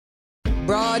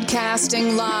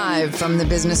Broadcasting live from the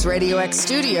Business RadioX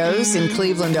studios in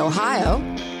Cleveland, Ohio,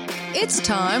 it's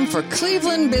time for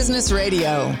Cleveland Business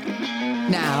Radio.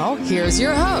 Now, here's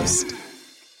your host.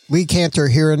 Lee Cantor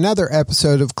here, another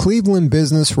episode of Cleveland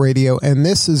Business Radio, and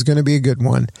this is going to be a good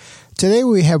one. Today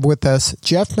we have with us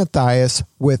Geoff Mathias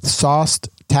with Sauced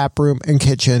Taproom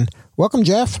Kitchen. Welcome,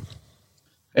 Geoff.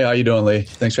 Hey, how you doing, Lee?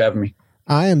 Thanks for having me.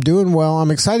 I am doing well.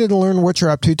 I'm excited to learn what you're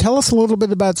up to. Tell us a little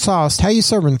bit about Sauced. How you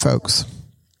serving folks?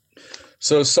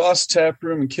 So Sauced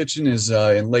Taproom Kitchen is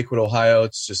in Lakewood, Ohio.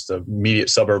 It's just an immediate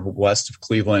suburb west of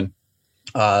Cleveland.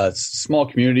 It's a small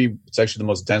community. It's actually the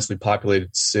most densely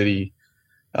populated city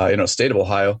state of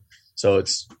Ohio. So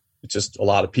it's just a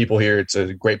lot of people here. It's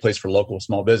a great place for local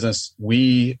small business.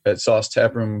 We at Sauced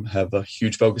Taproom have a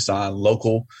huge focus on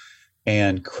local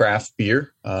and craft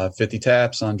beer, 50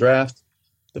 taps on draft.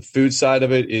 The food side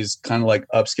of it is kind of like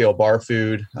upscale bar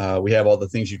food. We have all the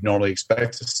things you'd normally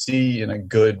expect to see in a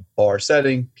good bar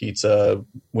setting: pizza,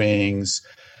 wings,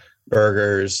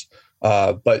 burgers.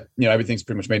 But everything's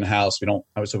pretty much made in the house. We don't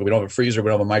have a freezer. We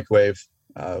don't have a microwave.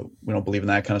 We don't believe in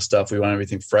that kind of stuff. We want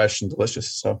everything fresh and delicious.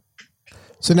 So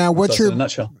now, what's your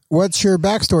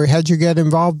backstory? How'd you get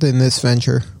involved in this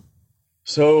venture?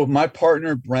 So my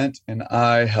partner, Brent, and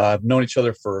I have known each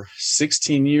other for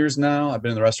 16 years now. I've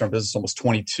been in the restaurant business almost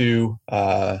 22.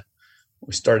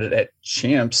 We started at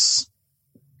Champs,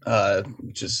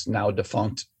 which is now a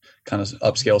defunct kind of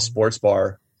upscale sports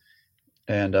bar.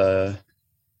 And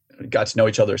got to know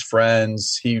each other as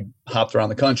friends. He hopped around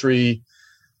the country,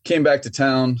 came back to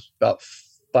town about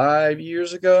 5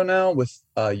 years ago now with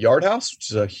Yard House,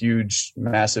 which is a huge,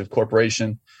 massive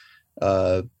corporation.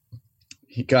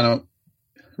 He kind of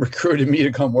recruited me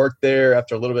to come work there.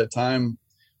 After a little bit of time,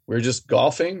 we were just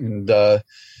golfing, and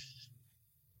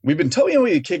we've been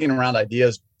kicking around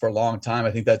ideas for a long time.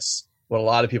 I think that's what a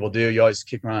lot of people do. You always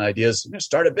kick around ideas.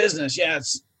 Start a business. Yeah,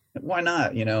 why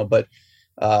not? But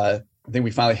I think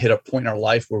we finally hit a point in our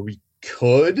life where we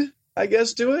could, I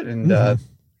guess, do it. And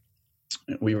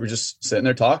we were just sitting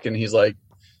there talking. He's like,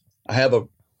 I have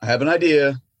an idea.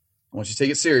 I want you to take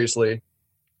it seriously.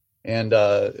 And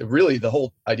really, the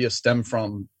whole idea stemmed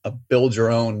from a build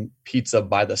your own pizza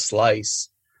by the slice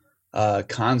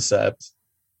concept.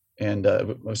 And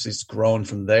obviously it's grown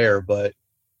from there. But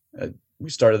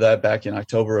we started that back in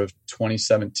October of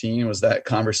 2017 was that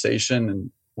conversation.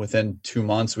 And within 2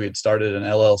 months, we had started an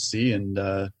LLC.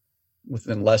 And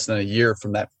within less than a year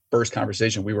from that first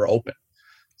conversation, we were open.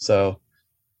 So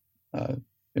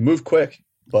it moved quick,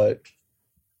 but...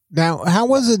 Now, how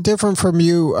was it different from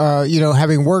you,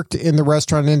 having worked in the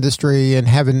restaurant industry and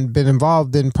having been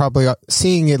involved in probably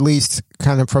seeing at least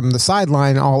kind of from the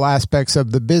sideline all aspects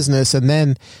of the business, and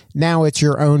then now it's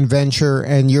your own venture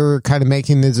and you're kind of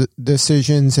making the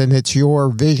decisions and it's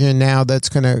your vision now that's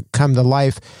going to come to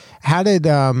life. How did,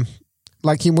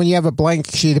 when you have a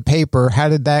blank sheet of paper, how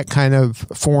did that kind of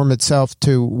form itself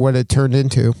to what it turned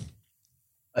into?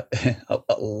 A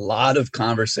lot of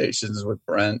conversations with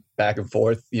Brent back and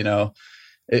forth. You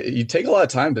take a lot of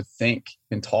time to think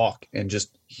and talk and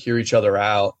just hear each other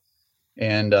out.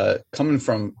 And coming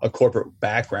from a corporate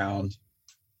background,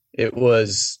 it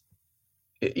was,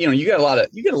 you get a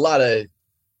lot of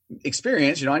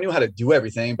experience. I knew how to do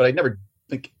everything, but I never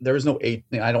think there was I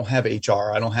don't have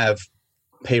HR. I don't have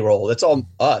payroll. That's all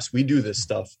us. We do this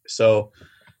stuff. So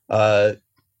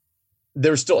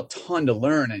there's still a ton to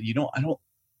learn, and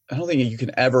I don't think you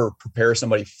can ever prepare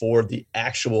somebody for the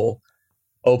actual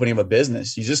opening of a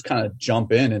business. You just kind of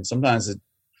jump in, and sometimes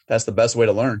that's the best way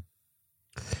to learn.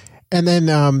 And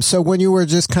then, so when you were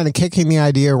just kind of kicking the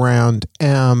idea around,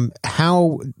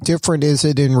 how different is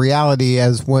it in reality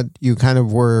as what you kind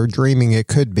of were dreaming it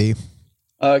could be?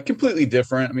 Completely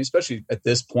different. I mean, especially at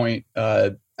this point,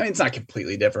 it's not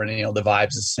completely different. The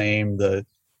vibe's the same. The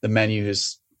menu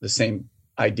is the same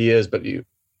ideas, but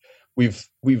we've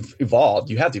evolved.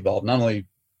 You have to evolve, not only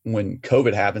when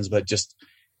COVID happens, but just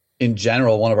in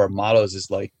general. One of our mottos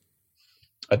is like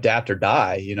adapt or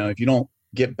die. If you don't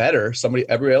get better,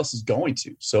 everybody else is going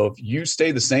to. So if you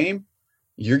stay the same,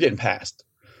 you're getting passed.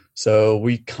 So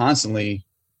we constantly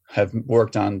have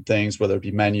worked on things, whether it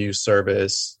be menu,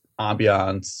 service,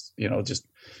 ambiance, just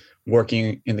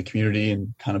working in the community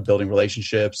and kind of building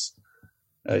relationships.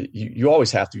 You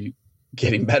always have to be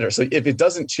getting better. So if it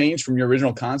doesn't change from your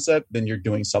original concept, then you're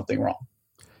doing something wrong.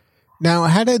 Now,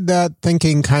 how did that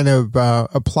thinking kind of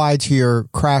apply to your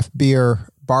craft beer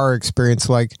bar experience?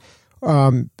 Like,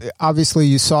 obviously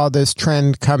you saw this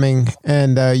trend coming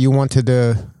and you wanted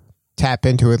to tap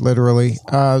into it literally.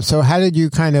 So how did you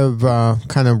kind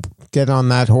of get on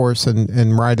that horse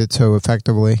and ride it so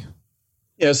effectively?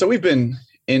 Yeah. So we've been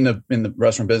in the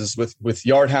restaurant business with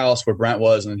Yard House, where Brent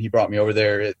was, and he brought me over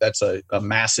there. That's a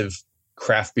massive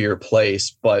craft beer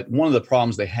place. But one of the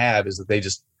problems they have is that they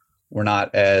just were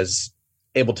not as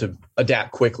able to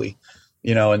adapt quickly,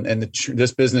 and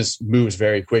this business moves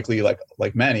very quickly,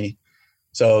 like many.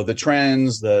 So the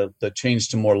trends, the change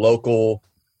to more local,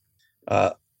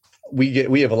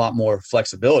 we have a lot more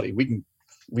flexibility.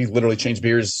 We literally change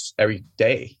beers every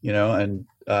day, and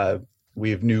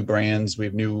we have new brands.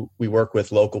 We work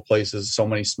with local places, so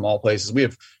many small places. We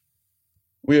have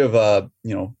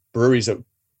breweries that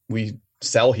we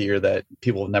sell here that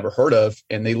people have never heard of,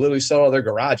 and they literally sell out of their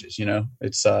garages.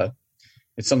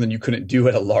 It's something you couldn't do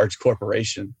at a large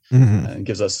corporation. Mm-hmm. And it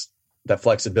gives us that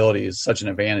flexibility is such an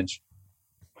advantage.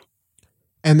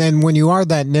 And then when you are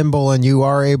that nimble and you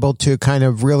are able to kind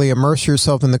of really immerse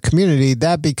yourself in the community,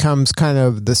 that becomes kind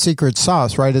of the secret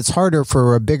sauce, right? It's harder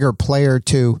for a bigger player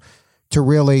to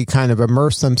really kind of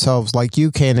immerse themselves like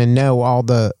you can and know all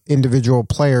the individual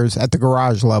players at the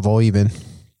garage level even.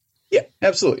 Yeah,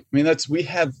 absolutely. I mean, we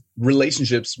have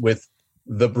relationships with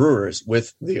the brewers,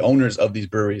 with the owners of these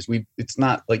breweries. It's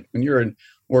not like when you're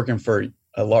working for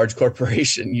a large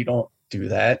corporation, you don't do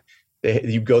that.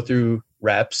 You go through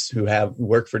reps who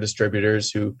work for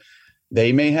distributors who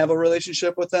they may have a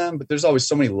relationship with them, but there's always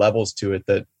so many levels to it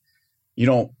that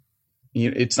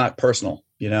it's not personal,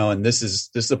 and this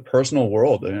is a personal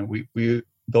world. I mean, we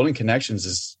building connections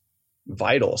is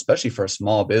vital, especially for a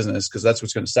small business, because that's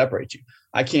what's going to separate you.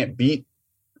 I can't beat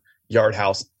Yard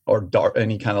House or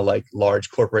any kind of like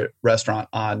large corporate restaurant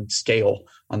on scale,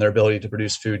 on their ability to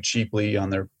produce food cheaply, on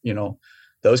their,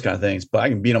 those kind of things, but I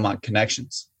can beat them on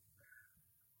connections.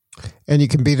 And you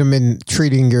can beat them in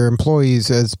treating your employees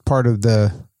as part of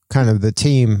the kind of the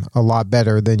team a lot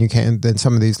better than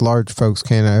some of these large folks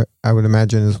can, I would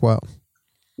imagine as well.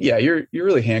 Yeah, you're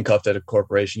really handcuffed at a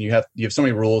corporation. You have so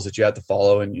many rules that you have to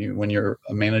follow, and when you're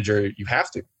a manager, you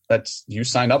have to. You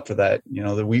signed up for that.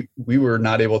 That we were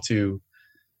not able to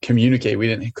communicate.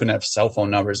 Couldn't have cell phone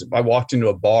numbers. If I walked into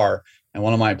a bar and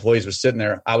one of my employees was sitting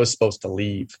there, I was supposed to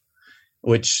leave,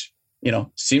 which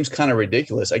seems kind of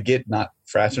ridiculous. I get not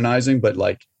fraternizing, but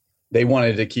like they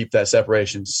wanted to keep that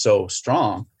separation so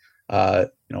strong.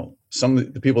 Some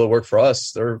of the people that work for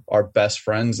us, they're our best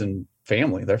friends and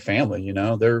family. They're family,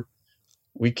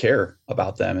 we care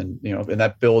about them, and and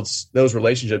that builds those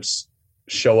relationships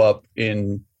show up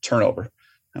in turnover.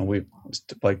 And we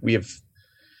have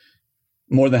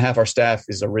more than half our staff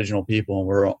is original people, and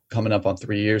we're coming up on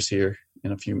 3 years here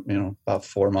in a few, about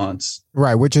 4 months.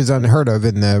 Right. Which is unheard of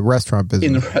in the restaurant business.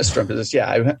 In the restaurant business.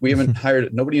 Yeah. We haven't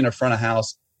hired nobody in our front of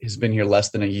house has been here less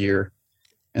than a year.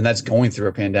 And that's going through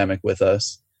a pandemic with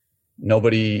us.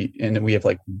 Nobody. And we have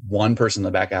like one person in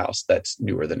the back house that's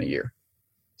newer than a year.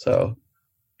 So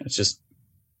it's just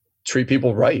treat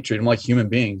people right. Treat them like human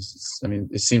beings.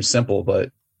 It seems simple,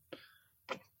 but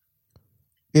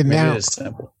it is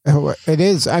simple. It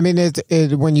is.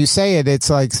 When you say it, it's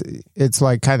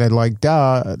like kind of like,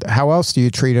 duh, how else do you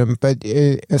treat them? But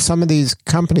some of these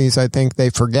companies, I think they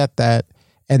forget that,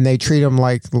 and they treat them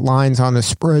like lines on a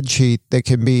spreadsheet that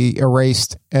can be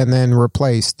erased and then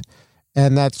replaced.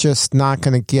 And that's just not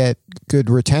going to get good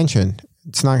retention.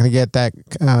 It's not going to get that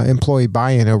employee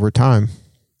buy-in over time.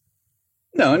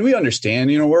 No, and we understand,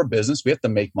 we're a business. We have to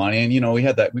make money. And, we've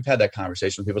had that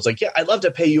conversation with people. It's like, yeah, I'd love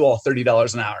to pay you all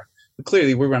 $30 an hour. But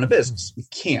clearly we run a business. We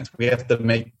can't. We have to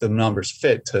make the numbers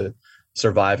fit to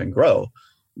survive and grow.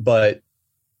 But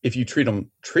if you treat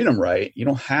them right, you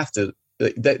don't have to.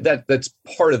 That's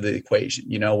part of the equation,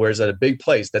 whereas at a big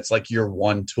place, that's like your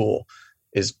one tool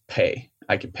is pay.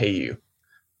 I can pay you.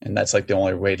 And that's like the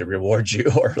only way to reward you,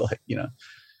 or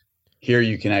here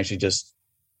you can actually just,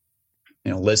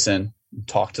 listen,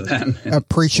 talk to them, and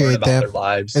appreciate about them. Their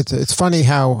lives. It's funny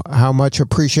how much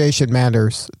appreciation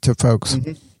matters to folks.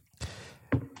 Mm-hmm.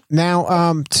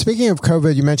 Now, speaking of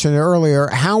COVID, you mentioned it earlier.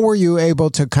 How were you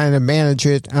able to kind of manage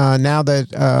it now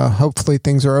that hopefully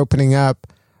things are opening up?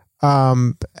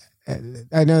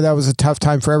 I know that was a tough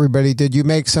time for everybody. Did you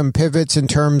make some pivots in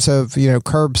terms of,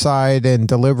 curbside and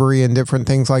delivery and different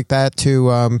things like that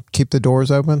to keep the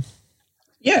doors open?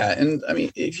 Yeah. And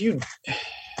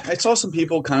I saw some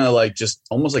people kind of like just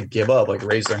almost like give up, like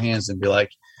raise their hands and be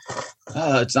like,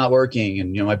 it's not working.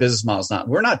 And, my business model's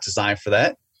we're not designed for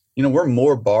that. We're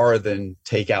more bar than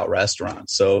takeout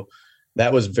restaurants. So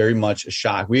that was very much a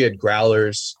shock. We had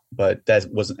growlers, but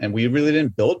that wasn't, and we really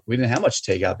we didn't have much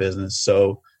takeout business.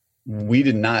 So we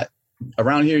did not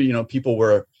around here, people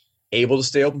were able to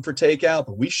stay open for takeout,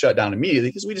 but we shut down immediately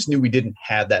because we just knew we didn't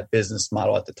have that business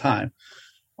model at the time.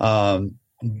 By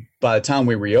the time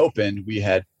we reopened, we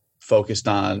had focused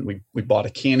on, we bought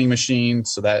a canning machine.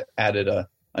 So that added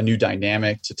a new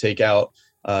dynamic to takeout.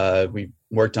 We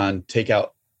worked on takeout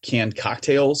canned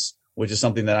cocktails, which is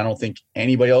something that I don't think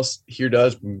anybody else here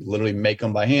does. We literally make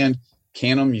them by hand,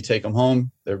 can them, you take them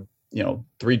home. They're,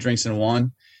 3 drinks in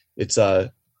one. It's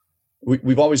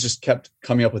we've always just kept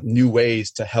coming up with new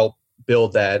ways to help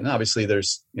build that. And obviously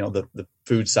there's, the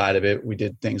food side of it. We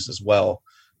did things as well,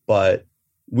 but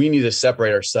we need to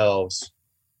separate ourselves,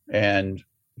 and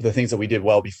the things that we did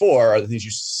well before are the things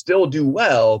you still do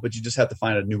well, but you just have to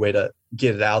find a new way to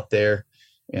get it out there.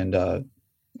 And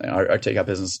our takeout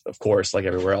business, of course, like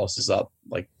everywhere else, is up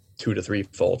like 2 to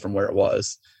 3-fold from where it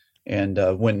was. And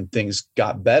when things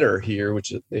got better here,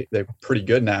 which they're pretty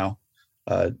good now,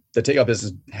 the takeout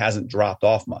business hasn't dropped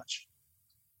off much.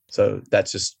 So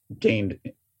that's just gained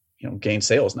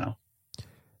sales now.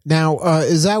 Now,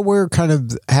 is that where kind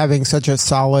of having such a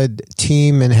solid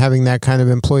team and having that kind of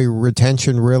employee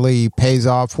retention really pays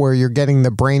off, where you're getting the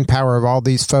brain power of all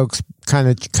these folks kind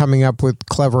of coming up with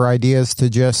clever ideas to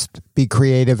just be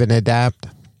creative and adapt?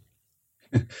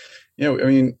 If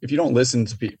you don't listen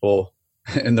to people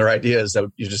and their ideas,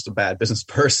 that you're just a bad business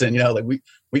person.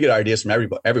 We get our ideas from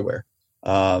everywhere.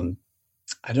 I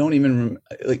don't even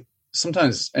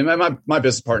sometimes, and my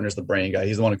business partner is the brain guy.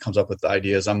 He's the one who comes up with the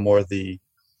ideas. I'm more the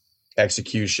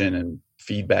execution and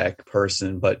feedback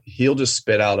person, but he'll just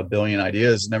spit out a billion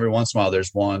ideas. And every once in a while,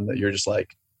 there's one that you're just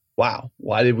like, wow,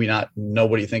 why did we not,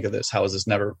 nobody think of this? How is this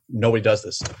nobody does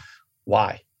this?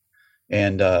 Why?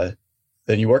 And then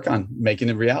you work on making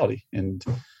it reality. And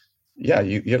yeah,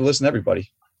 you got to listen to everybody.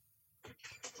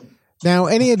 Now,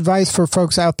 any advice for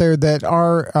folks out there that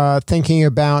are thinking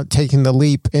about taking the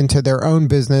leap into their own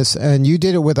business? And you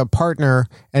did it with a partner,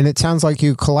 and it sounds like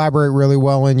you collaborate really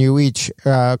well, and you each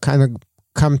kind of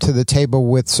come to the table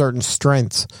with certain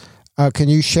strengths. Can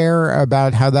you share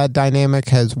about how that dynamic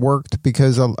has worked?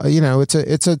 Because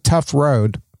it's a tough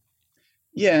road.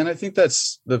 Yeah, and I think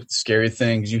that's the scary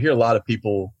thing, because you hear a lot of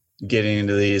people getting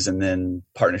into these, and then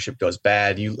partnership goes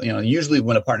bad. Usually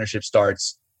when a partnership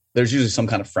starts, there's usually some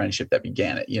kind of friendship that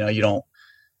began it. You don't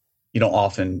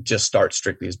often just start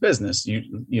strictly as business.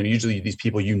 Usually these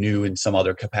people you knew in some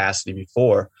other capacity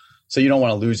before. So you don't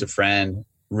want to lose a friend,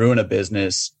 ruin a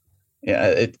business.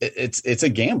 Yeah, it's a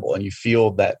gamble, and you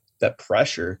feel that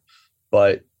pressure.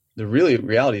 But the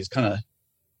reality is kind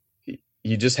of,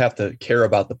 you just have to care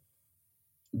about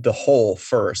the whole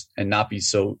first, and not be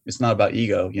so. It's not about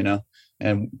ego,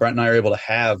 And Brent and I are able to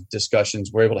have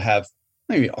discussions. We're able to have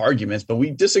maybe arguments, but we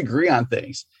disagree on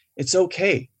things. It's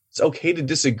okay. It's okay to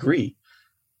disagree.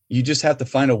 You just have to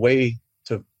find a way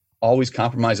to always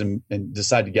compromise and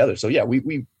decide together. So yeah,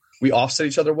 we offset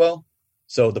each other well.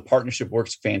 So the partnership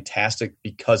works fantastic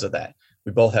because of that.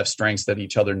 We both have strengths that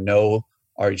each other know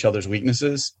are each other's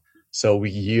weaknesses. So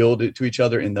we yield it to each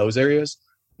other in those areas,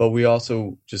 but we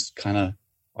also just kind of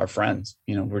are friends.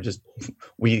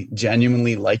 We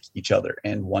genuinely like each other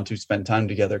and want to spend time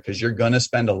together, because you're going to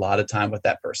spend a lot of time with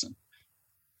that person.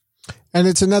 And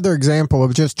it's another example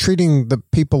of just treating the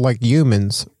people like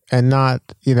humans, and not,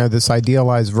 this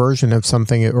idealized version of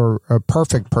something or a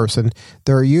perfect person.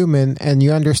 They're human, and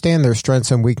you understand their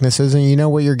strengths and weaknesses, and you know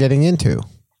what you're getting into.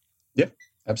 Yeah,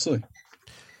 absolutely.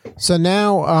 So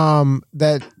now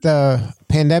that the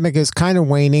pandemic is kind of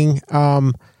waning,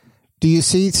 do you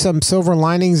see some silver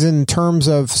linings in terms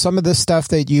of some of the stuff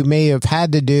that you may have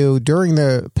had to do during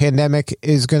the pandemic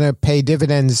is going to pay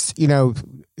dividends,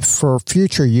 for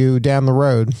future you down the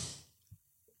road?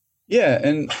 Yeah.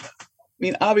 And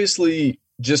obviously,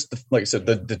 just like I said,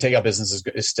 the takeout business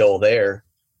is still there.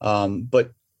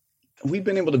 But we've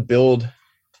been able to build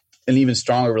an even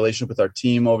stronger relationship with our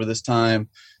team over this time,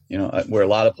 where a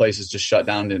lot of places just shut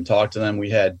down and didn't talk to them.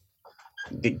 We had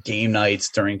game nights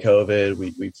during COVID.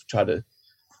 We've tried to,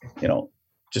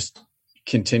 just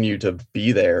continue to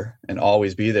be there and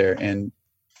always be there. And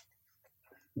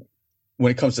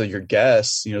when it comes to your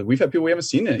guests, we've had people we haven't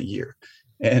seen in a year,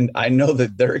 and I know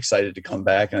that they're excited to come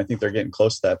back, and I think they're getting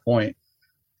close to that point.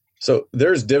 So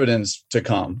there's dividends to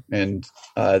come, and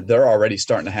they're already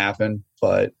starting to happen,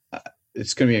 but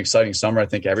it's going to be an exciting summer, I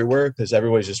think, everywhere, because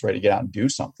everybody's just ready to get out and do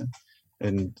something.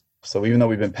 And so even though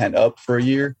we've been pent up for a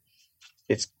year,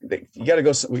 you got to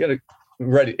go. We got to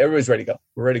ready. Everybody's ready to go.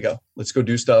 We're ready to go. Let's go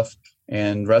do stuff.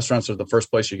 And restaurants are the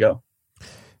first place you go.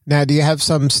 Now, do you have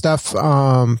some stuff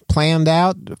planned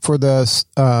out for the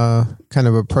kind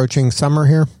of approaching summer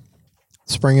here,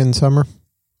 spring and summer?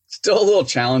 Still a little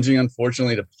challenging,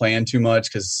 unfortunately, to plan too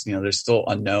much, because there's still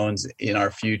unknowns in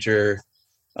our future.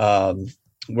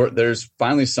 There's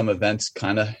finally some events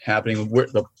kind of happening.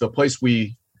 The place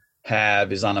we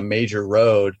have is on a major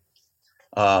road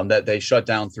that they shut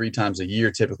down 3 times a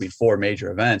year, typically 4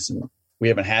 major events. And we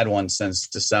haven't had one since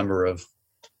December of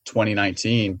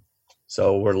 2019.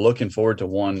 So we're looking forward to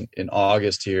one in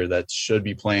August here that should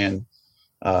be planned.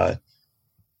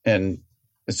 And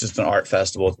it's just an art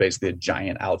festival. It's basically a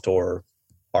giant outdoor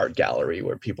art gallery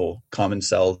where people come and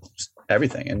sell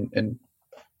everything. And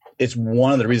it's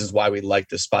one of the reasons why we like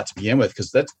this spot to begin with,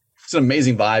 because it's an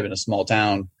amazing vibe in a small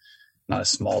town. Not a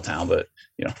small town, but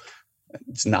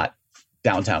it's not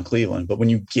downtown Cleveland. But when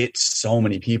you get so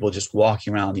many people just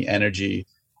walking around, the energy,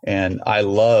 and it's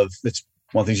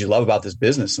one of the things you love about this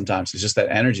business sometimes, is just that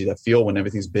energy, that feel when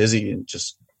everything's busy and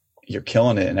just you're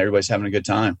killing it and everybody's having a good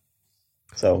time.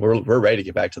 So we're ready to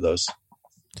get back to those.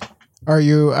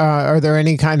 Are there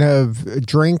any kind of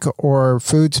drink or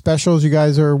food specials you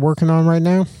guys are working on right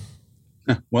now?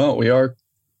 Well, we are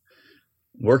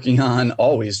working on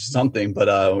always something,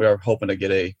 but we are hoping to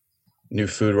get a new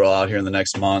food roll out here in the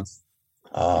next month.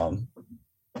 I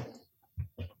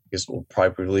guess we'll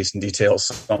probably be releasing details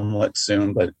somewhat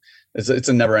soon, but it's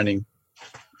a never-ending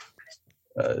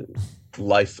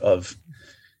life of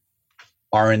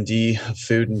R&D of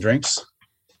food and drinks.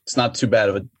 It's not too bad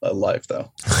of a life,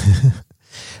 though.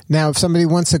 Now, if somebody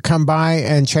wants to come by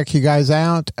and check you guys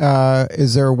out,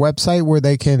 is there a website where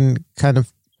they can kind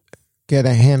of get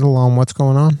a handle on what's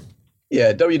going on?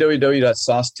 Yeah,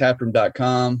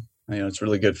 www.saucedtaproom.com. It's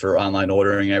really good for online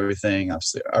ordering everything.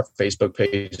 Obviously, our Facebook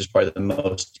page is probably the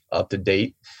most up to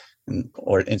date,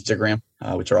 or Instagram,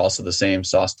 which are also the same,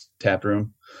 Sauced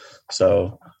Taproom.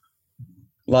 So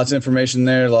lots of information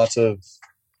there, lots of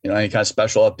any kind of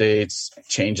special updates,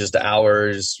 changes to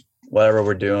hours, whatever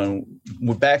we're doing.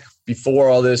 Back before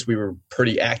all this, we were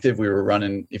pretty active. We were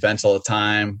running events all the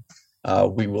time.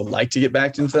 We would like to get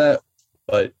back into that,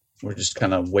 but we're just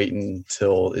kind of waiting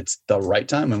till it's the right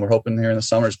time. And we're hoping here in the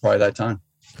summer is probably that time.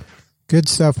 Good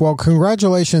stuff. Well,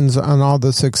 congratulations on all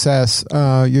the success.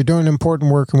 You're doing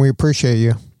important work and we appreciate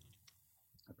you.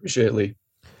 Appreciate it, Lee.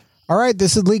 All right.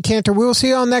 This is Lee Cantor. We'll see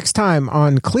you all next time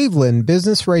on Cleveland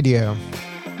Business Radio.